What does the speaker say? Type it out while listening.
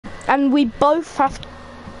And we both have to...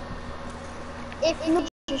 If not,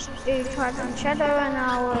 just do try on shadow and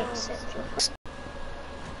I'll accept you.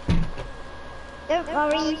 Don't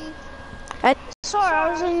worry. Sorry,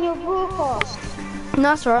 I was in your broadcast. No,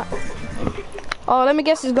 that's right. Oh, let me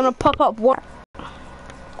guess, it's gonna pop up what?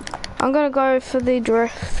 I'm gonna go for the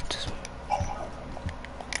drift.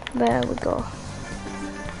 There we go.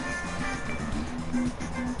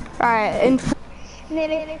 Alright, in...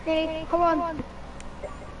 Nearly, come on.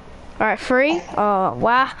 Alright, 3. Oh,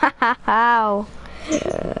 wow.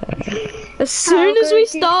 As soon as we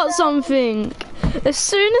start something, as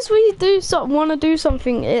soon as we want to do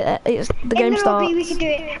something, it's the game starts. In the lobby we can do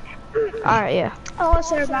it. Alright, yeah. Oh,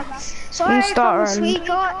 sorry about that. Sorry, we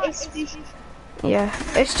got is... Yeah,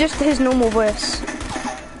 it's just his normal voice.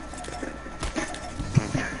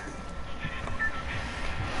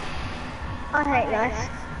 I hate life.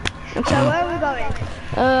 So where are we going?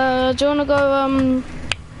 Do you wanna go,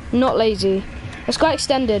 not lazy. Let's go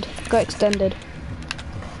extended. Go extended.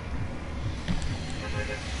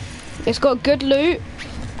 It's got good loot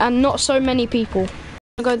and not so many people.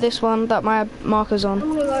 I'm gonna go this one that my marker's on. I'm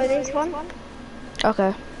gonna go this one.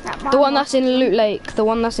 Okay. The one that's in Loot Lake. The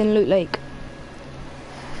one that's in Loot Lake.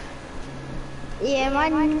 Yeah,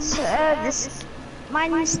 mine's the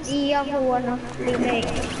other one of Loot Lake.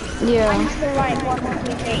 Yeah. Mine's the right one of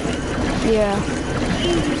Loot Lake. Yeah.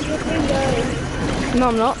 No,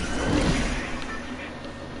 I'm not.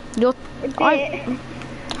 You're...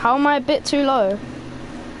 How am I a bit too low?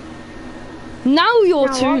 Now you're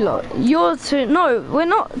too low. You're too... No, we're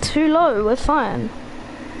not too low. We're fine.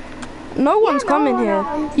 No one's coming here.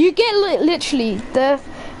 You get literally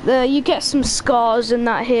you get some scars and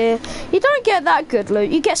that here. You don't get that good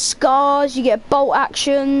loot. You get scars. You get bolt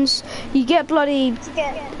actions. You get bloody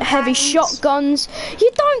heavy shotguns.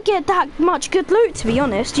 You don't get that much good loot, to be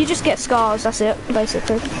honest. You just get scars. That's it,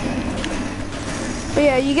 basically. But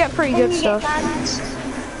yeah, you get pretty good stuff.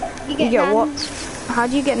 You get what? How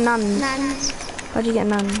do you get nuns? How do you get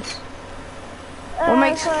nuns? What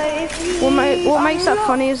makes that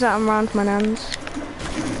funny is that I'm around my nuns.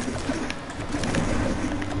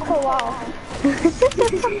 Oh wow.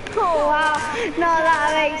 Oh wow. No,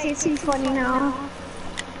 that makes it too funny now.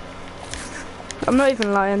 I'm not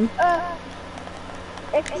even lying.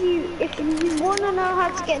 If you wanna know how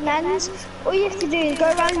to get nuns, all you have to do is go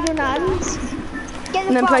around your nuns, get the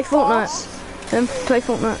and then play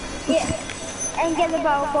Fortnite. Yeah. And get the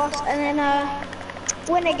battle pass, and then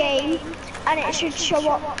win a game, and it should show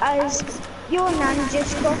up as your nan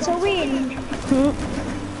just got a win.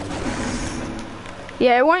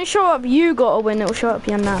 Yeah, it won't show up you got a win, it'll show up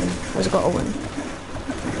your nan has got a win.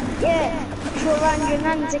 Yeah, she'll run your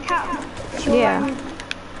nan's account.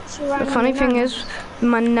 The funny thing is,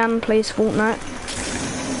 my nan plays Fortnite.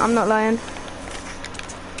 I'm not lying.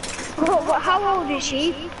 How old is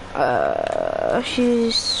she?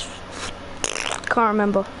 She's... Can't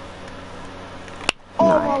remember.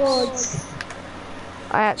 Oh my lord.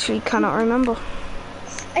 I actually cannot remember.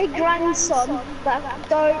 A grandson that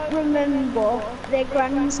don't remember their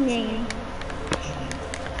grand's name.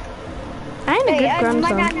 I ain't a good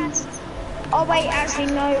grandson. Oh wait, actually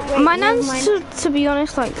no. Wait, my nan's to be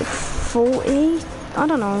honest like 40. I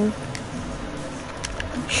don't know.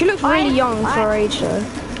 She looks really young for her age though.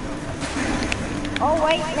 Oh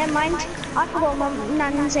wait, never mind. I forgot my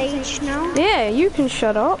nan's age now. Yeah, you can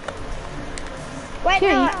shut up. Wait,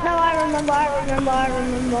 yeah, no, I remember.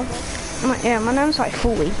 Yeah, my nan's like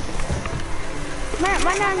 40.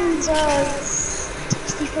 My nan's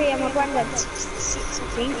 63 and my granddad's 66, I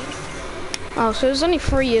think. Oh, so it's only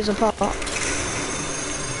 3 years apart.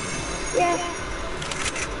 Yeah.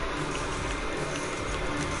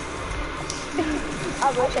 I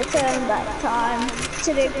wish I turned back time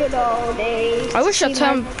to the good old days. I wish I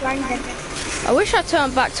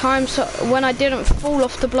turned back time so when I didn't fall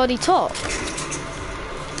off the bloody top.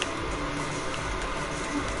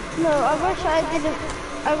 No, I wish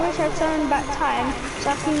I turned back time so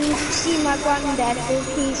I can see my granddad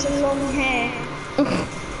with his long hair.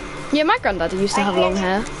 Yeah, my granddad used to have long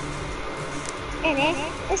hair.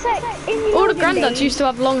 It's like in all the granddads used to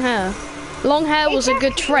have long hair. Long hair was a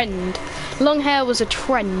good trend. Long hair was a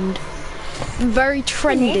trend. Very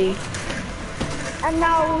trendy. And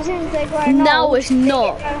now since they're growing now old, it's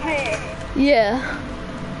not. Yeah.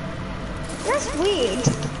 That's weird.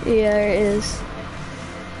 Yeah, it is.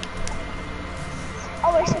 I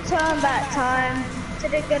wish I turned back time to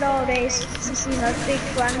the good old days to see my big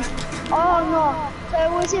grand. Oh no! So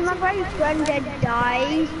was it my great granddad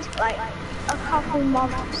died like a couple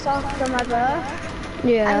months after my birth?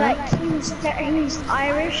 Yeah. And like he was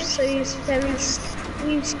Irish, so he was very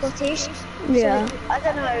you Scottish. Yeah. So, I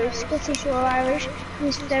don't know, Scottish or Irish. He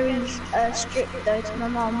was very strict though to my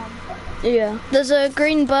mum. Yeah. There's a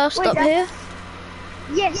green burst Wait, up here.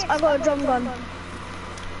 Yes, I got a drum gun.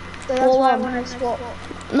 So that's What why I one? want to swap.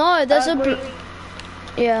 No, there's a green.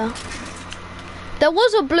 yeah. There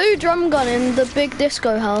was a blue drum gun in the big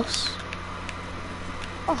disco house.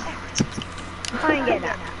 Oh, I ain't getting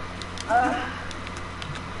that.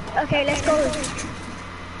 Okay, let's go.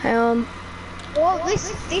 Well,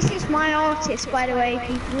 this is my artist, by the way,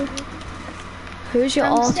 people. Who's your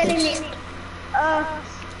I'm artist? selling it.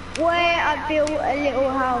 Where I built a little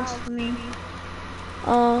house for me.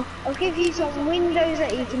 I'll give you some windows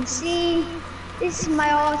that you can see. This is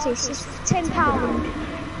my artist. It's £10.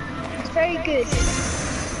 It's very good.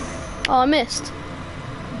 Oh, I missed.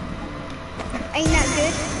 Ain't that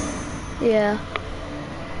good? Yeah.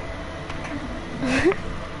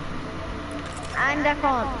 And I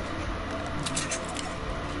can't.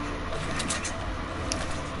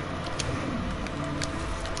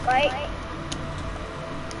 Right.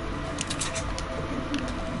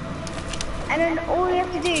 And then all you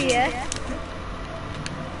have to do, yeah?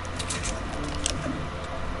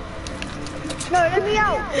 No, let me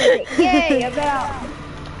out. Yay, I got out.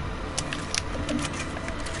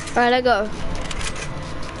 Alright, I go.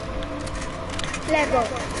 Lego.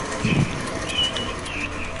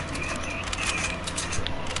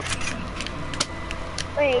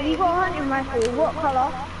 Wait, you got a hunting rifle. What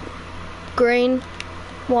colour? Green.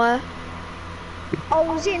 Why? Oh,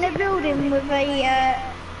 was it in a building with a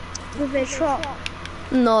truck?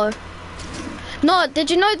 No. No,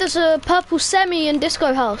 did you know there's a purple semi in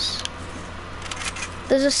disco house?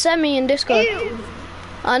 There's a semi in disco. Ew.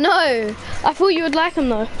 I know. I thought you would like them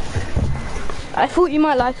though. I thought you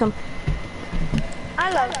might like them.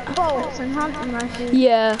 I love bolts and hunting rifles.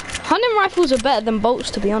 Yeah. Hunting rifles are better than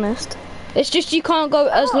bolts, to be honest. It's just you can't go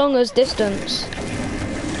as long as distance.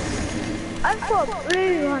 I've got a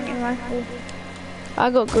blue hunting rifle. I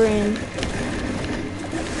got green.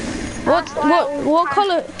 What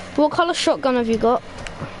colour shotgun have you got?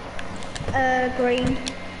 Green.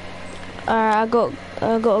 I got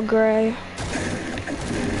a grey.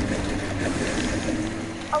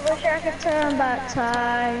 I wish I could turn back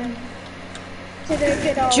time to the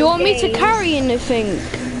good old Do you want me to days. carry anything?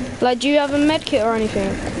 Like, do you have a med kit or anything?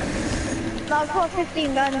 No, I've got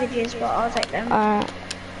 15 bandages, but I'll take them. Alright.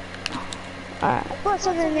 I've got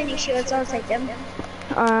some mini shields, I'll take them.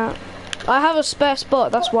 Alright. I have a spare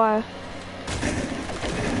spot, that's why.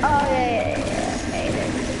 Oh, yeah.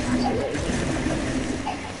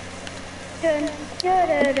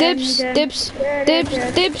 Dibs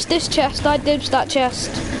this chest. I dibs that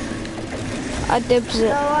chest. I dibs it.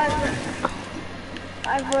 No,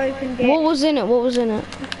 I've opened it. What was in it? What was in it?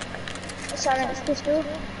 A silenced pistol.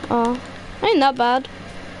 Oh, ain't that bad.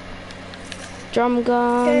 Drum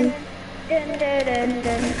gun. There's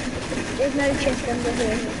no chest under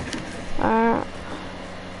here. Alright.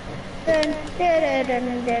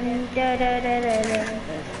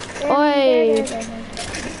 Oi.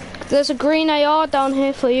 There's a green AR down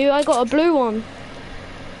here for you. I got a blue one.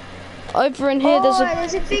 Over in here,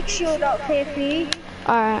 there's a big shield up here for you.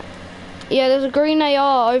 Alright. Yeah, there's a green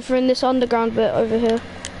AR over in this underground bit over here.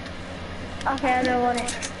 Okay, I don't want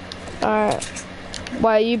it. Alright.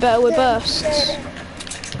 Why, are you better with bursts?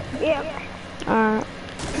 Yep. Alright.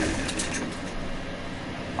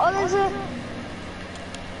 Oh,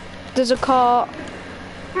 There's a cart.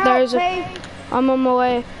 There's babe. I'm on my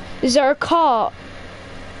way. Is there a cart?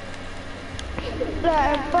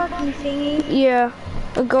 Like a buggy thingy. Yeah.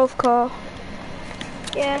 A golf cart.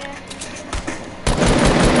 Yeah.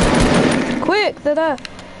 Quick, they're there.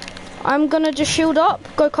 I'm gonna just shield up.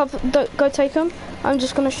 Go cover. Go take them. I'm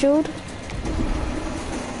just gonna shield.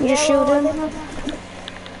 I'm just shielding.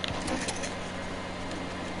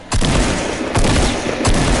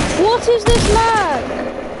 What is this lag?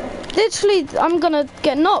 Literally, I'm gonna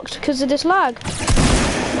get knocked because of this lag.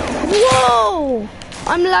 Whoa!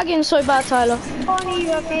 I'm lagging so bad, Tyler. Funny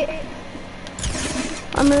you a bit.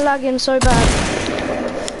 I'm lagging so bad.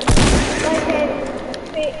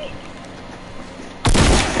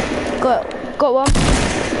 Got one.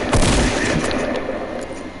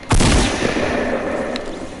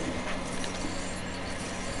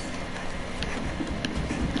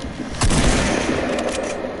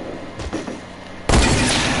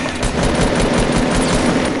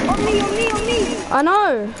 On me. I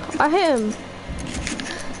know. I hit him.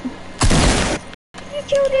 You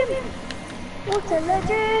killed him. What a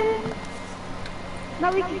legend.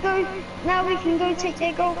 Now we can go take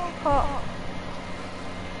their golf cart.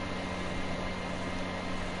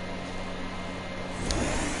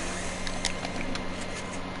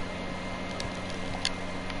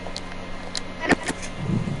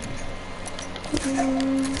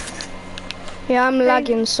 Yeah, I'm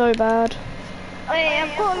lagging so bad.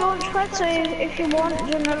 I've got a launch pad, so if you want, do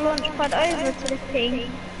you want to launch pad over to the thing?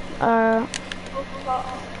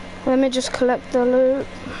 Let me just collect the loot.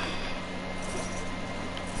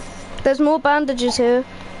 There's more bandages here,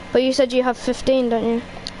 but you said you have 15, don't you?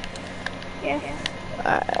 Yeah.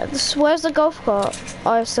 Where's the golf cart?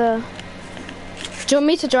 Oh, it's there. Do you want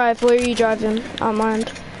me to drive? Where are you driving? I don't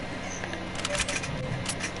mind.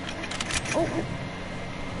 Oh.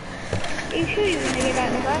 Are you sure you want to get out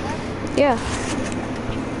of the back? Yeah.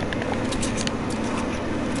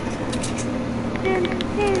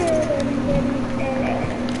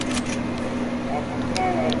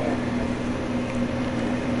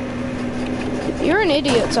 You're an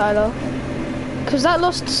idiot, Tyler. Because that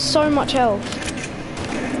lost so much health.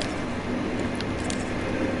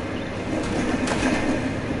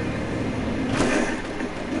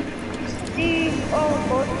 Oh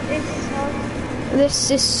god, this is hard.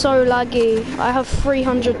 This is so laggy. I have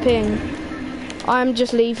 300 ping. I'm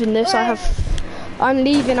just leaving this. I'm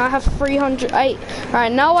leaving. I have 308.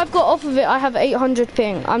 Right, now I've got off of it. I have 800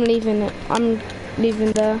 ping. I'm leaving it. I'm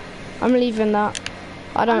leaving there. I'm leaving that.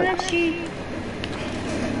 I don't. Unless you...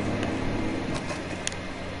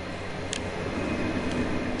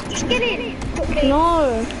 Just get in. Quickly.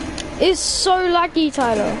 No. It's so laggy,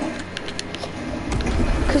 Tyler.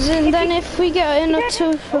 Because then if we get into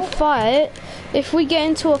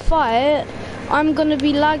a fight, I'm gonna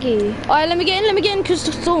be laggy. Alright, let me get in because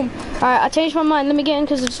of the storm. Alright, I changed my mind, let me get in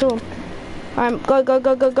because of the storm. Alright, go. Go.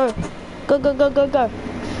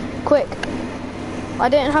 Quick. I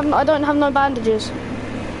don't have no bandages.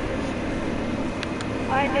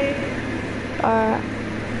 I do. Alright.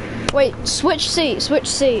 Wait, switch seat.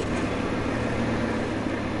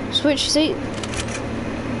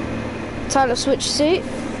 Tyler, switch seat.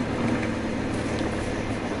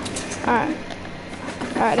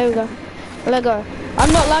 Alright, there we go. Let go.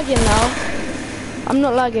 I'm not lagging now. I'm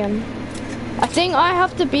not lagging. I think I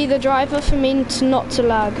have to be the driver for me to not to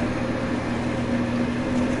lag.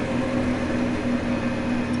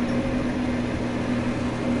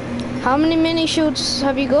 How many mini shields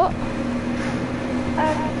have you got?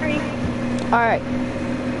 3. Alright.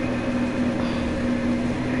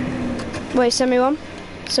 Wait, send me one.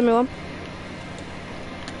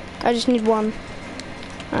 I just need one.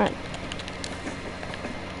 Alright.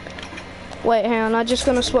 Wait, hang on, I'm just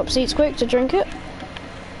gonna swap seats quick to drink it.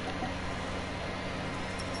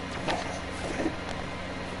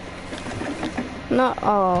 No,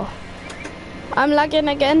 oh. I'm lagging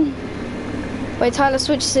again. Wait, Tyler,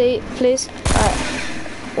 switch seat, please. Alright.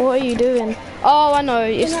 What are you doing? Oh, I know,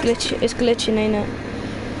 it's glitching, ain't it?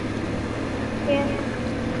 Yeah.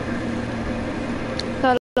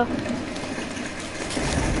 Tyler.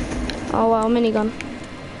 Oh wow, minigun.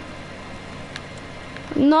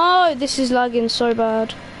 No, this is lagging so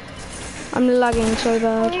bad. I'm lagging so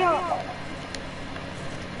bad.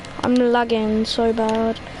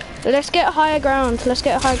 Let's get higher ground.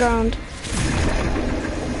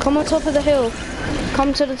 Come on top of the hill.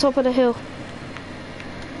 Come to the top of the hill.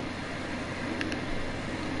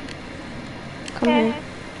 Come here.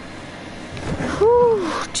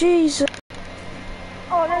 Whew, Jesus.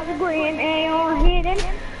 Oh, there's a green AR here then.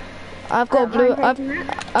 I've got a blue.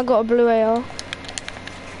 I've got a blue AR.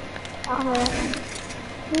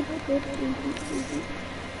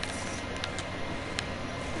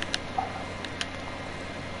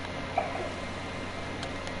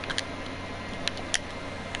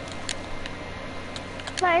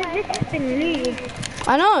 Like, this has been lead.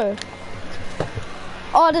 I know.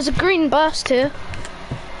 Oh, there's a green burst here.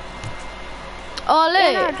 Oh,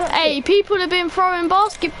 look. Yeah, no, Hey, people have been throwing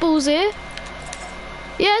basketballs here.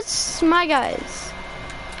 Yes, my guys.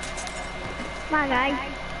 My guy.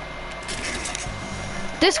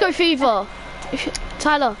 Disco Fever.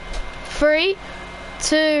 Tyler. 3,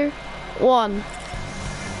 2, 1.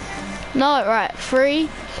 No, right. 3,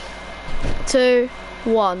 2,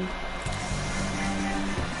 1.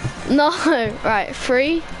 No, right.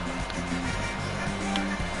 3.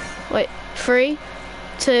 Wait. 3,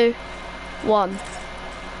 2, 1.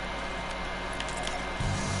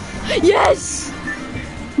 Yes!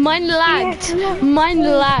 Mine lagged. Yes.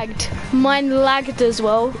 Mine lagged as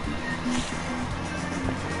well.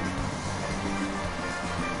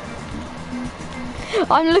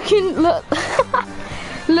 I'm looking, look.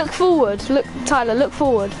 Look forward. Look, Tyler, look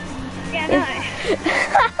forward. Yeah, no.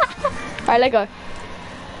 Alright, let go.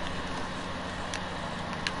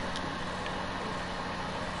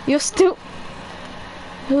 You're still...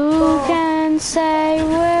 Who can say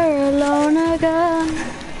we're alone again?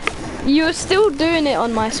 You're still doing it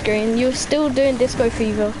on my screen. You're still doing Disco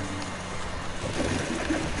Fever.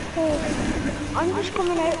 I'm just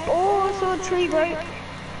coming out. Oh, I saw a tree break.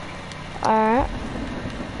 Alright.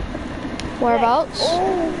 Whereabouts?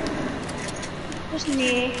 Oh, just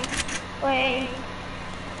near. Wait,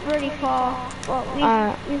 really far. But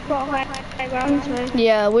we've got high ground, so.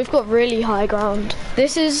 Yeah, we've got really high ground.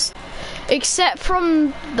 This is, except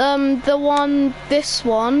from this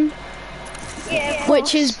one, Yeah,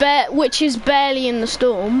 which is barely in the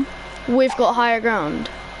storm. We've got higher ground.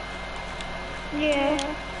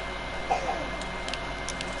 Yeah.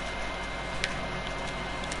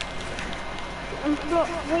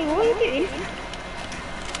 Wait, what are you doing?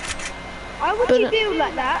 Why would you build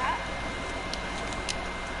like that?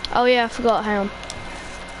 Oh yeah, I forgot. Hang on.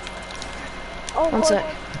 Oh, One sec.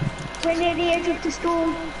 We're near the edge of the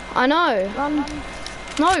storm. I know.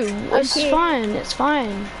 No, it's here. fine. It's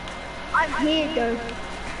fine. I'm here though.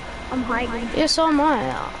 I'm hiding. Yes, so am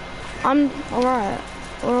I. I'm alright.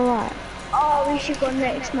 We're alright. Oh, we should go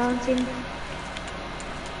next mountain.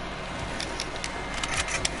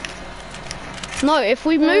 No, if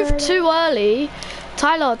we move too early,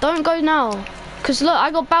 Tyler, don't go now. Cause look, I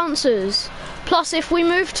got bouncers. Plus, if we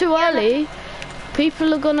move too early,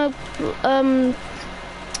 people are gonna,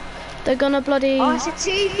 they're gonna bloody. Oh, it's a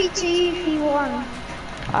 2v2v1.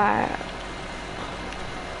 Alright.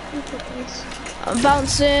 Look at this.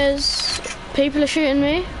 Bouncers. People are shooting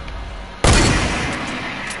me.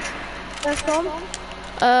 Where from?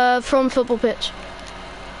 From football pitch.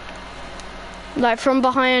 Like from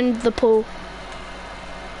behind the pool.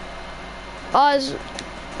 Oh,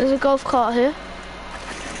 there's a golf cart here.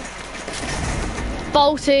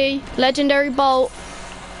 Bolty, legendary bolt.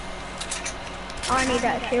 I need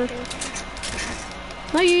that shield.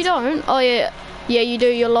 No, you don't. Oh yeah, yeah, you do.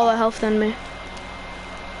 You're lower health than me.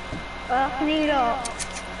 I need it.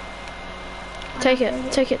 Take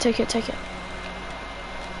it, take it, take it, take it.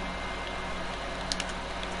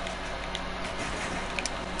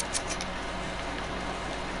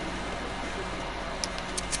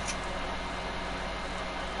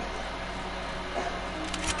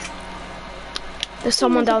 There's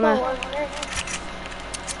someone down there.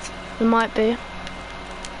 There might be.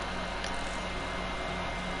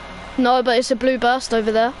 No, but it's a blue burst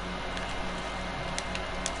over there.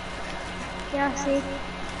 Yeah, I see.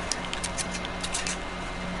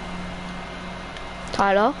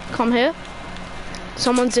 Tyler, come here.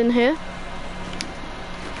 Someone's in here.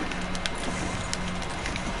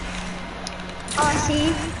 Oh, I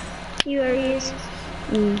see. You where he is.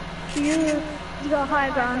 Mm. You got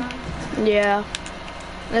high ground. Yeah.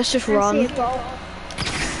 Let's just I run. see a bolt.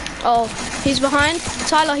 Oh, he's behind.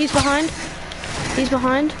 Tyler, he's behind. He's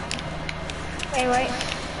behind. Wait.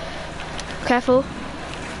 Careful.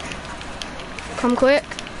 Come quick.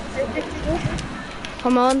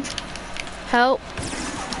 Come on. Help.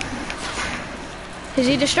 Is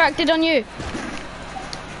he distracted on you?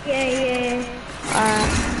 Yeah.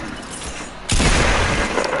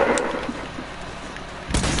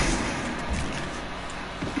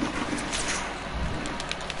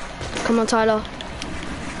 Come on, Tyler.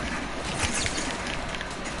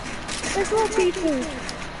 There's more people.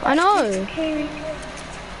 I know. Okay.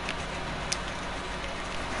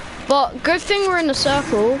 But good thing we're in a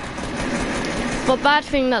circle. But bad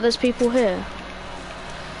thing that there's people here.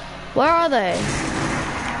 Where are they?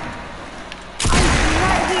 I'm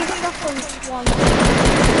right here stuck on one.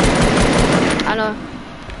 I know.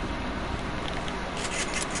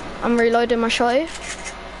 I'm reloading my shotty.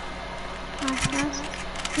 Nice.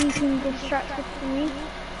 He's been distracted from me.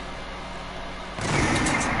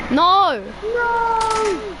 No!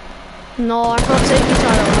 No, I can't save you,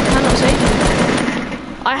 Tyler. I cannot save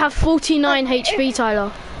you. I have 49 HP,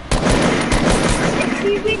 Tyler. If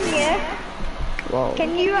you win here, Whoa.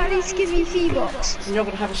 can you at least give me V-Box? You're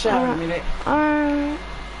going to have a shower in a minute.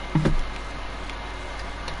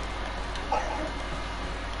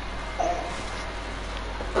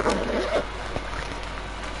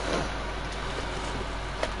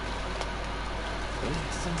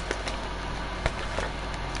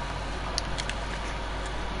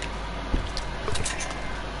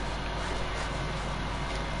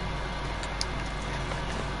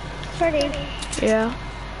 Freddie, Yeah.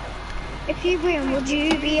 if you win, would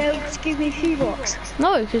you be able to give me V-Box?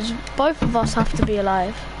 No, because both of us have to be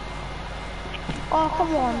alive. Oh,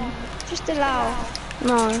 come on. Just allow.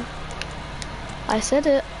 No. I said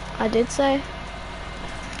it. I did say.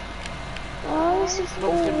 Oh, this is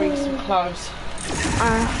Looks to bring some clothes.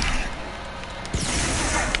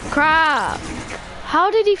 Crap. How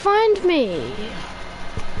did he find me?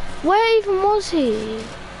 Where even was he?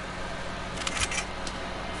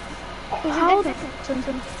 How?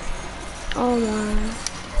 Oh my.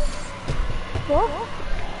 What?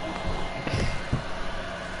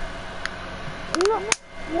 No,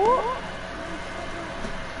 what?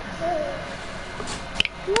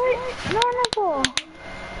 No.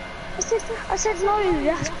 I said no,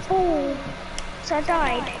 that's Paul. So I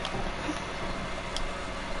died.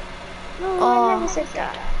 No, I never said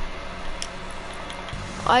that.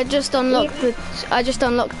 I just unlocked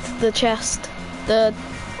the chest, the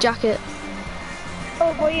jacket.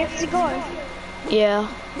 Oh, well, you have to go. Yeah.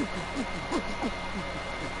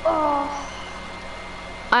 Oh,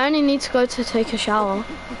 I only need to go to take a shower.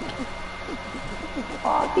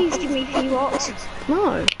 please give me a few rocks.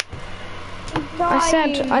 No.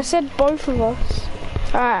 I said both of us.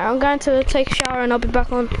 Alright, I'm going to take a shower and I'll be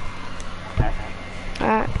back on.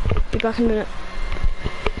 Alright, be back in a minute.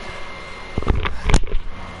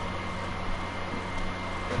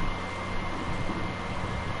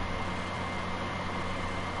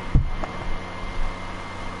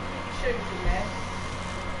 Shoes in there.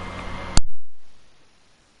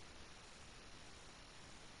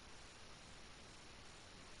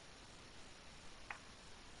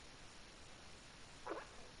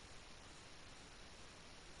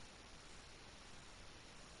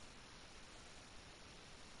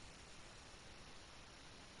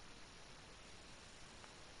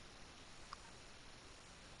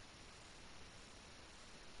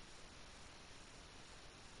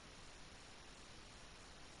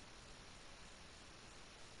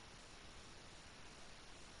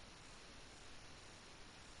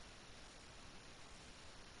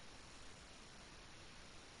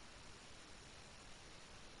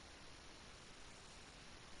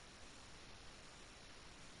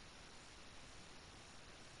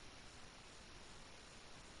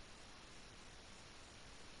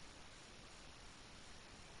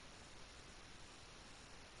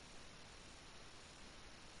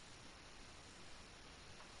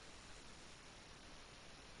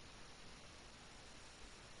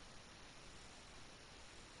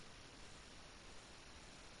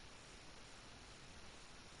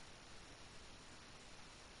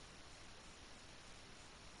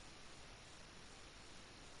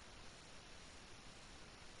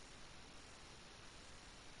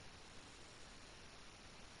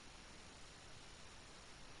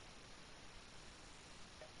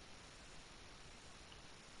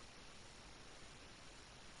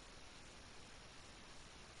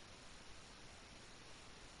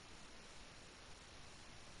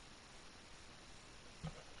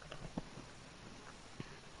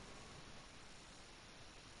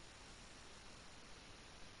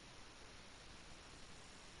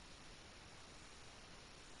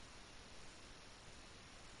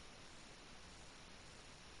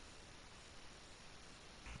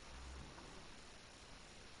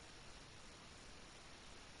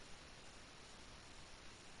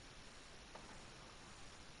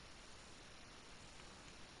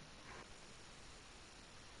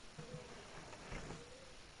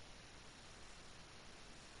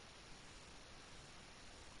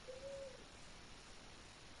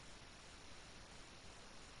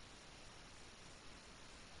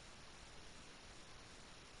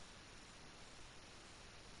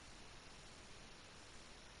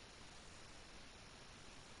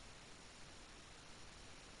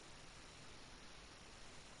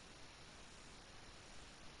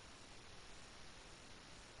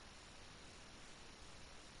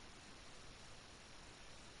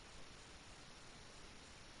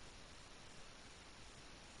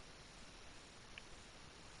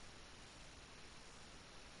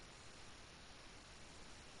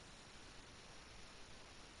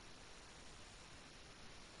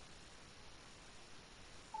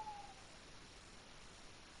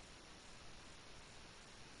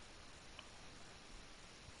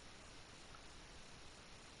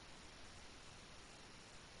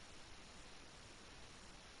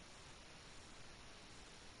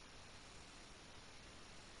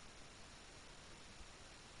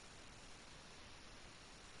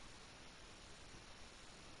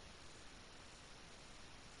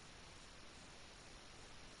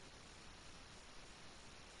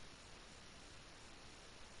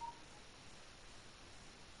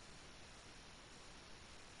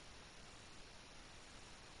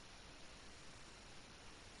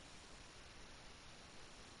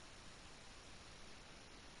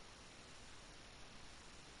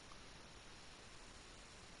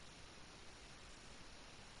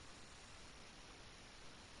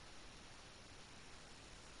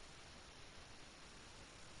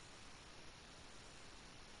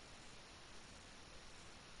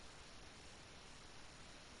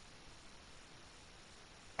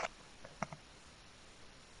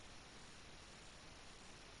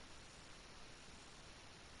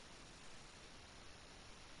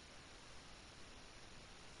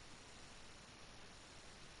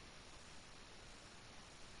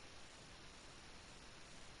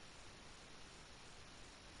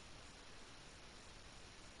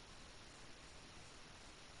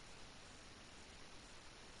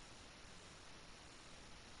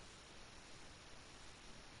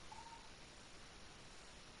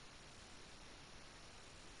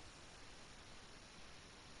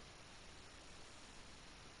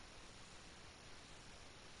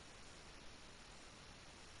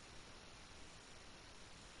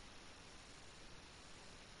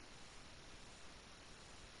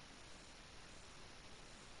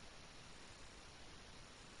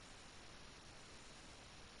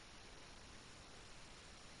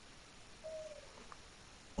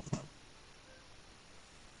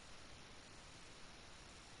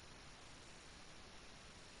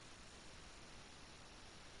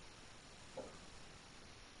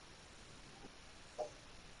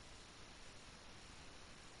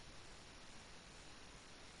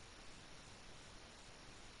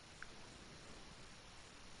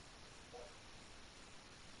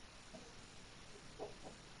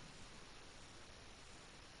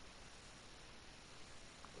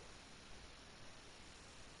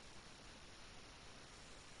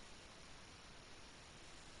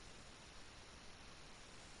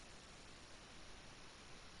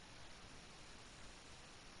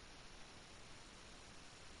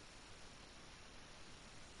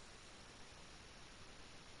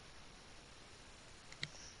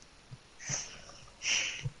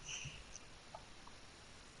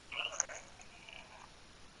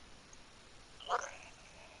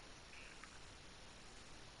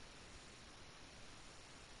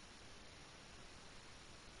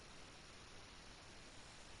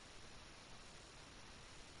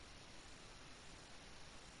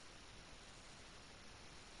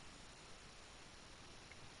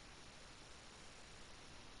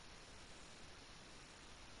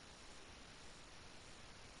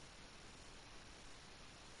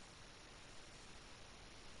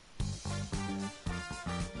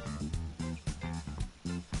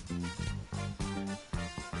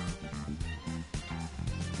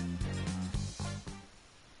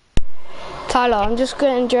 Tyler, I'm just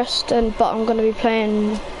getting dressed, but I'm gonna be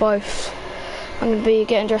playing both. I'm gonna be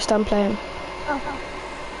getting dressed and playing. Oh.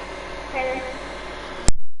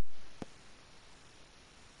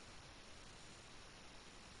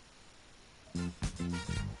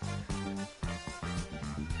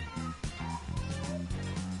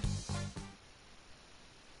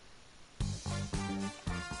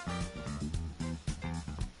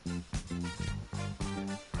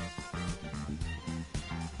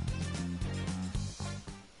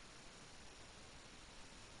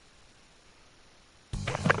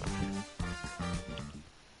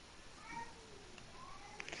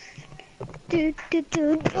 Okay.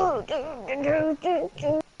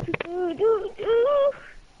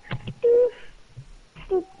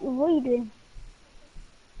 What are you doing?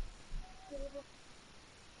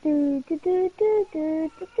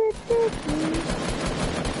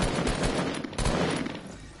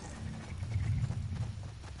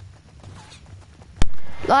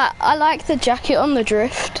 I like the jacket on the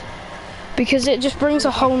drift because it just brings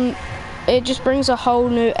a whole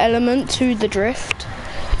new element to the drift.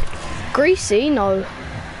 Greasy, no.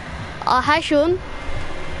 Hi Sean.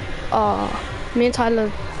 Me and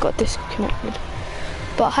Tyler got disconnected.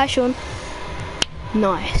 But hi Sean.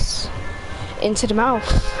 Nice. Into the mouth.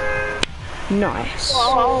 Nice.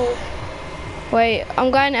 Wow. Wait,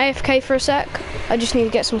 I'm going AFK for a sec. I just need to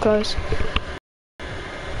get some clothes.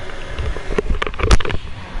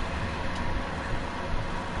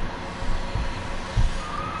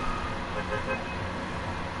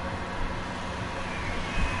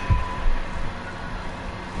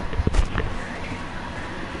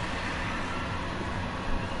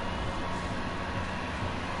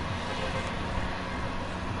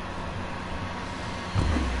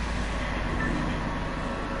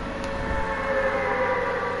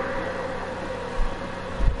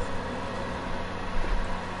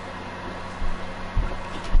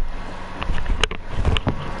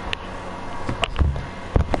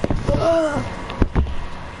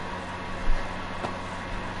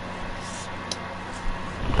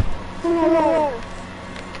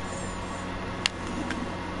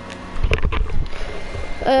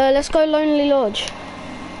 Let's go Lonely Lodge.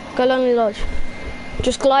 Go Lonely Lodge.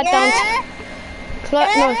 Just glide down.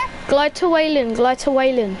 Glide to Wayland. Glide to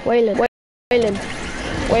Wayland. Wayland. Wayland.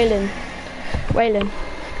 Wayland. Wayland.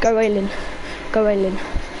 Go Wayland. Go Wayland.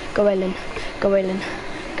 Go Wayland. Go Wayland.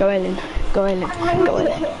 Go Wayland. Go Wayland. Go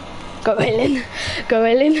Wayland. Go Wayland. Go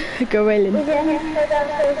Wayland. Go Wayland.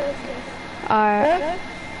 Alright.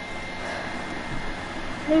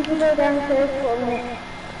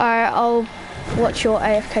 Alright, I'll watch your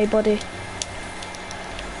AFK body.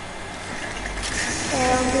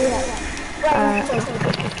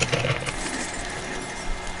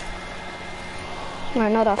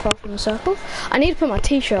 Right, not that far from the circle. I need to put my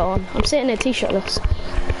t-shirt on. I'm sitting there t-shirtless.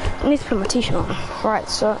 I need to put my t-shirt on. Right,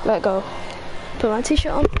 so let go. Put my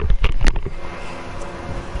t-shirt on.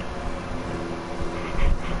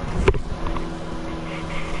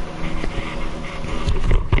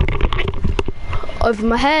 Over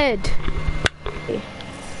my head.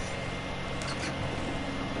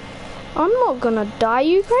 I'm not gonna die,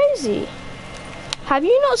 you crazy? Have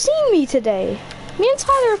you not seen me today? Me and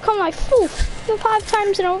Tyler have come like 5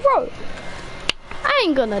 times in a row. I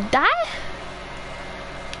ain't gonna die.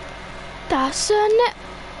 That's a net.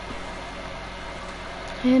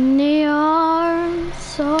 In the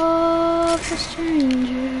arms of a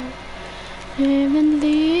stranger,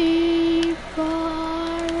 heavenly for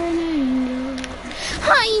an angel.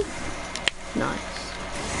 Hi.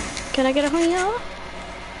 Nice. Can I get a honey?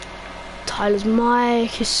 Tyler's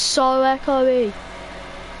mic is so echoey.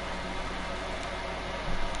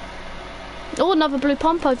 Oh, another blue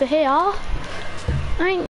pump over here.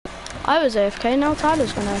 I was AFK, now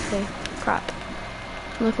Tyler's gonna AFK. Crap.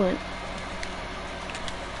 No point.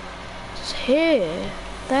 It's here.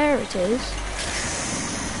 There it is.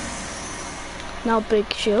 Now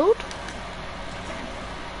big shield.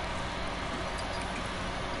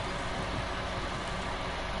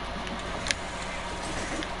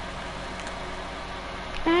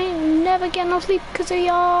 I ain't never get no sleep because of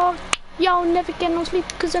y'all. Y'all never get no sleep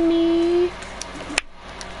because of me.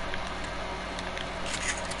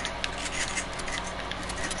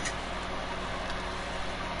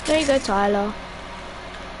 There you go, Tyler.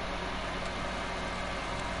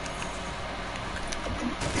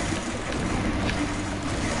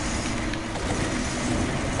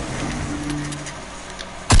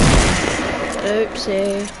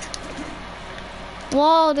 Oopsie.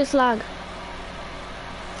 Whoa, this lag.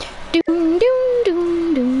 Doom, doom,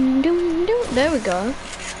 doom, doom, doom, doom. There we go.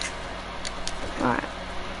 Alright.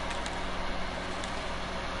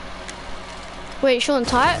 Wait, Sean,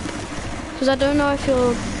 type? Because I don't know if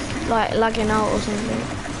you're like lagging out or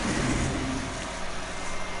something.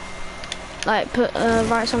 Like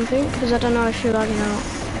write something, because I don't know if you're lagging out.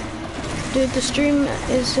 Dude, the stream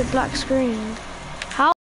is a black screen.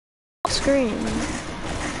 How screen?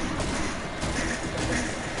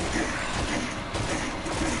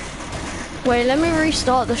 Wait, let me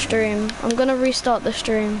restart the stream. I'm gonna restart the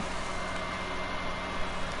stream.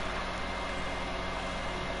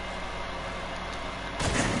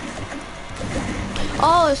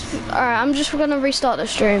 Oh, alright, I'm just gonna restart the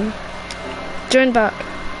stream. Join back.